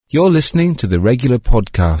You're listening to the regular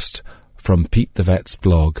podcast from Pete the Vet's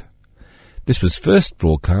blog. This was first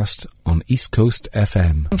broadcast on East Coast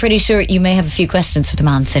FM. I'm pretty sure you may have a few questions for the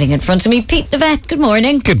man sitting in front of me. Pete the Vet, good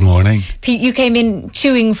morning. Good morning. Pete, you came in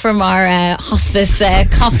chewing from our hospice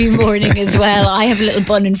coffee morning as well. I have a little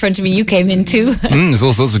bun in front of me. You came in too. There's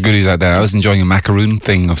all sorts of goodies out there. I was enjoying a macaroon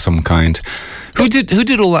thing of some kind. Who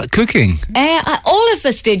did all that cooking? All of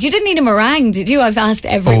us did. You didn't need a meringue, did you? I've asked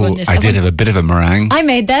everyone this. I did have a bit of a meringue. I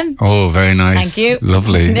made them. Oh, very nice. Thank you.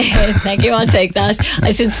 Lovely. Thank you. I'll take that.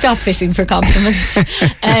 I should stop fishing for compliments.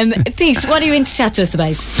 Pete, what are you in to chat to us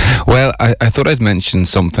about? Well, I thought I'd mention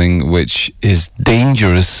something which is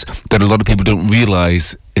dangerous that a lot of people don't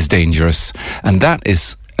realise is dangerous, and that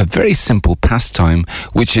is a very simple pastime,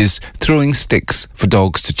 which is throwing sticks for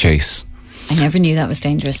dogs to chase. I never knew that was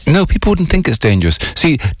dangerous. No, people wouldn't think it's dangerous.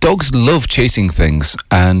 See, dogs love chasing things,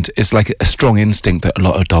 and it's like a strong instinct that a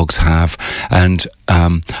lot of dogs have. And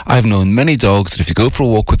I've known many dogs that if you go for a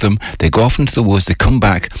walk with them, they go off into the woods, they come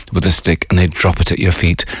back with a stick and they drop it at your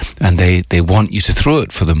feet, and they want you to throw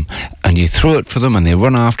it for them. And you throw it for them and they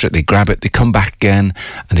run after it, they grab it, they come back again,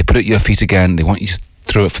 and they put it at your feet again, they want you to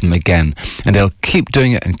throw it for them again, and they'll keep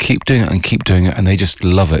doing it and keep doing it and keep doing it, and they just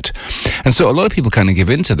love it. And so a lot of people kind of give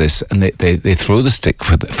in to this, and they throw the stick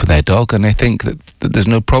for their dog, and they think that there's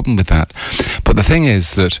no problem with that. But the thing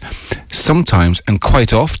is that sometimes, and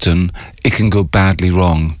quite often, it can go badly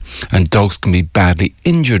wrong, and dogs can be badly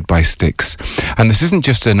injured by sticks. And this isn't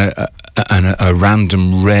just a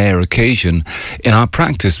random rare occasion. In our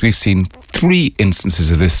practice, we've seen 3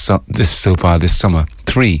 instances of this so far this summer.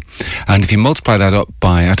 3. And if you multiply that up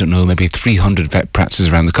by, I don't know, maybe 300 vet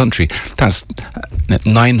practices around the country, that's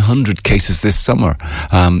 900 cases this summer.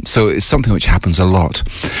 So it's something which happens a lot.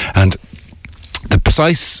 And the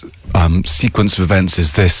precise sequence of events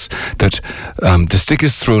is this, that the stick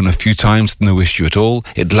is thrown a few times, no issue at all.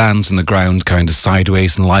 It lands on the ground kind of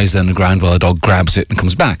sideways and lies there on the ground while the dog grabs it and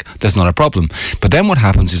comes back. There's not a problem. But then what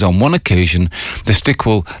happens is on one occasion, the stick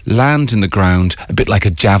will land in the ground a bit like a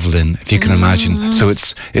javelin, if you can imagine. So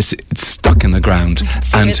it's stuck in the ground.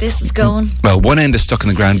 See where this is going. Well, one end is stuck in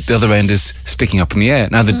the ground, the other end is sticking up in the air.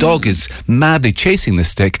 Now the dog is madly chasing the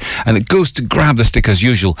stick, and it goes to grab the stick as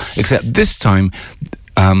usual, except this time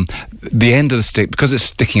the end of the stick, because it's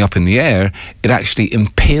sticking up in the air, it actually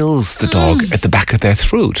impales the dog at the back of their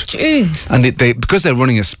throat. Jeez. And they because they're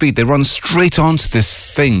running at speed, they run straight onto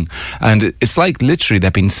this thing, and it's like literally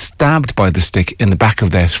they've been stabbed by the stick in the back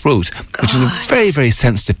of their throat, which is a very, very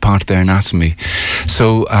sensitive part of their anatomy.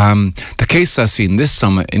 So the cases I've seen this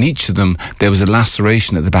summer, in each of them there was a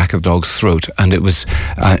laceration at the back of the dog's throat, and it was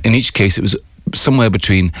in each case it was somewhere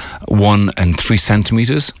between 1 and 3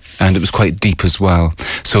 centimetres, and it was quite deep as well.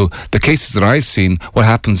 So the cases that I've seen, what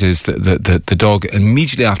happens is that the dog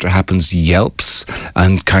immediately after it happens yelps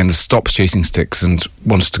and kind of stops chasing sticks and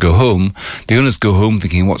wants to go home. The owners go home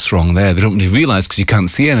thinking, what's wrong there? They don't really realise because you can't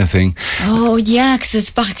see anything. Oh yeah, because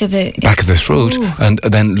it's back of the throat. Ooh. And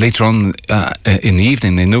then later on in the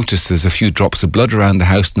evening they notice there's a few drops of blood around the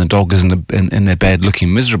house, and the dog is in their bed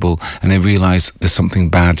looking miserable, and they realise there's something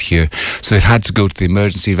bad here. So they've had to go to the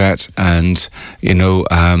emergency vet, and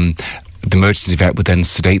the emergency vet would then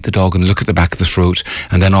sedate the dog and look at the back of the throat,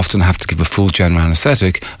 and then often have to give a full general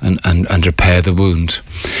anaesthetic and repair the wound.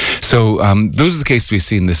 So those are the cases we've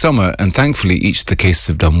seen this summer, and thankfully each of the cases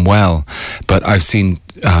have done well. But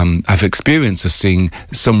I've experience of seeing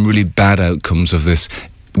some really bad outcomes of this.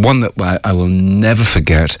 One that I will never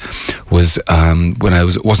forget was when I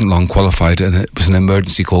wasn't long qualified, and it was an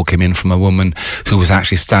emergency call came in from a woman who was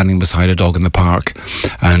actually standing beside a dog in the park,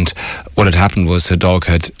 and what had happened was her dog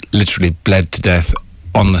had literally bled to death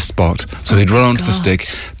on the spot. So he'd run onto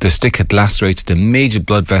the stick had lacerated a major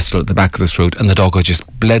blood vessel at the back of the throat, and the dog had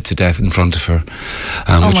just bled to death in front of her.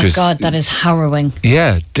 God, that is harrowing.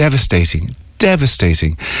 Yeah, devastating.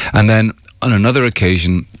 And then on another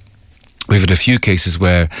occasion, we've had a few cases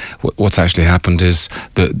where what's actually happened is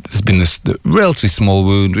that there's been this relatively small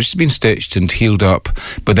wound which has been stitched and healed up,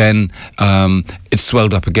 but then it's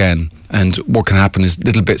swelled up again. And what can happen is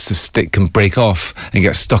little bits of stick can break off and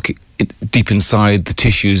get stuck deep inside the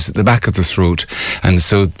tissues at the back of the throat. And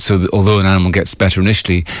so although an animal gets better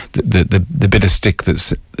initially, the bit of stick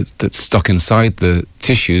that's stuck inside the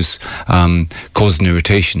tissues causes an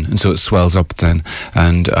irritation, and so it swells up then.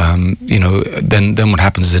 And then what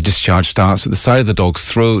happens is a discharge starts at the side of the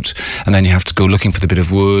dog's throat, and then you have to go looking for the bit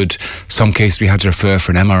of wood. Some cases we had to refer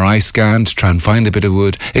for an MRI scan to try and find the bit of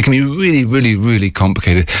wood. It can be really, really, really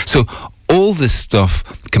complicated. So all this stuff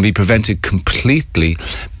can be prevented completely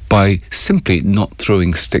by simply not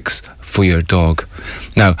throwing sticks for your dog.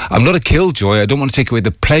 Now, I'm not a killjoy. I don't want to take away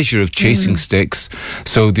the pleasure of chasing sticks.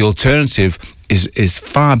 So the alternative is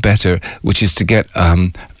far better, which is to get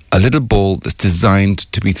a little ball that's designed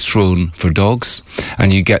to be thrown for dogs,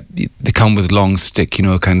 and they come with a long stick,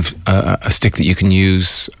 a kind of a stick that you can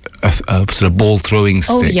use, a sort of ball throwing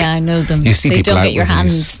stick. Oh yeah, I know them. You see so you people don't out get your with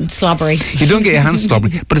hands slobbery. You don't get your hands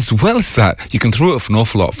slobbery, but as well as that, you can throw it for an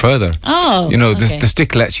awful lot further. Oh, okay. The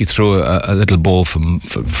stick lets you throw a little ball for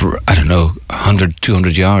I don't know, 100,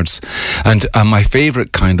 200 yards. And my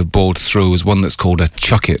favourite kind of ball to throw is one that's called a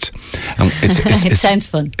chuck-it. It sounds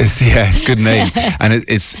fun. It's a good name. And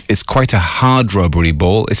it's quite a hard rubbery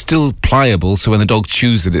ball. It's still pliable, so when the dog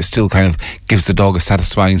chews it, it still kind of gives the dog a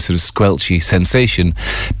satisfying sort of squelchy sensation,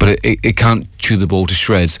 but it can't chew the ball to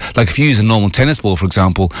shreds. Like if you use a normal tennis ball, for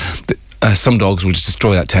example, some dogs will just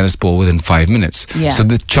destroy that tennis ball within 5 minutes. Yeah. So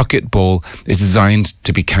the chuck-it ball is designed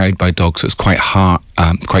to be carried by dogs, so it's quite hard,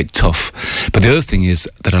 quite tough. But the other thing is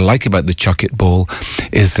that I like about the chuck-it ball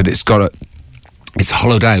is that it's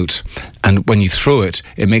hollowed out, and when you throw it,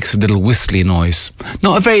 it makes a little whistly noise.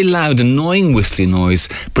 Not a very loud, annoying whistly noise,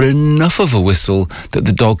 but enough of a whistle that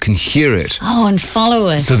the dog can hear it. Oh, and follow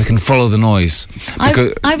it. So they can follow the noise.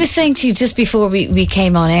 I was saying to you just before we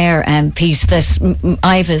came on air, Pete, that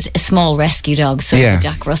I have a small rescue dog, so the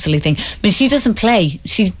Jack Russell thing. But she doesn't play.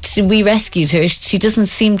 We rescued her. She doesn't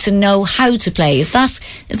seem to know how to play. Is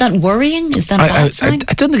that worrying? Is that a bad sign?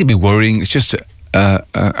 I don't think it'd be worrying. It's just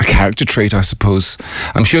a character trait, I suppose.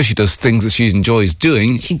 I'm sure she does things that she enjoys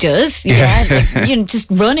doing. She does, like,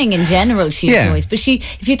 just running in general she enjoys. But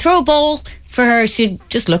if you throw a ball for her, she'd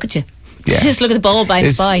just look at you. Yeah. Just look at the ball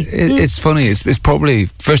bounce by. It's funny. It's probably,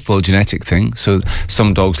 first of all, a genetic thing. So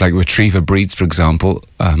some dogs, like retriever breeds, for example,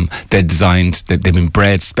 they're designed, they've been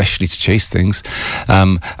bred specially to chase things.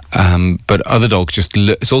 But other dogs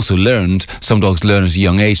it's also learned. Some dogs learn at a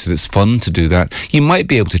young age that it's fun to do that. You might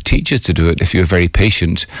be able to teach her to do it if you're very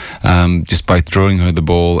patient, just by throwing her the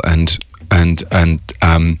ball and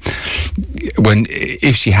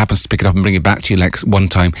if she happens to pick it up and bring it back to you, like one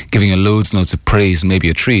time, giving her loads and loads of praise and maybe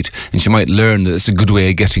a treat, and she might learn that it's a good way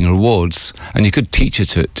of getting rewards, and you could teach her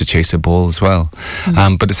to chase a ball as well.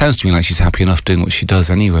 But it sounds to me like she's happy enough doing what she does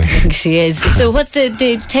anyway. I think she is. So what's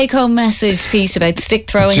the take-home message, Pete, about stick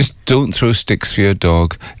throwing? Just don't throw sticks for your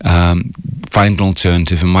dog. Find an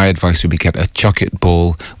alternative, and my advice would be get a chuck-it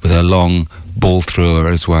ball with a long ball thrower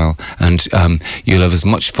as well, and you'll have as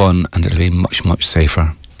much fun and it'll be much, much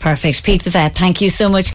safer. Perfect. Pete the Vet, thank you so much.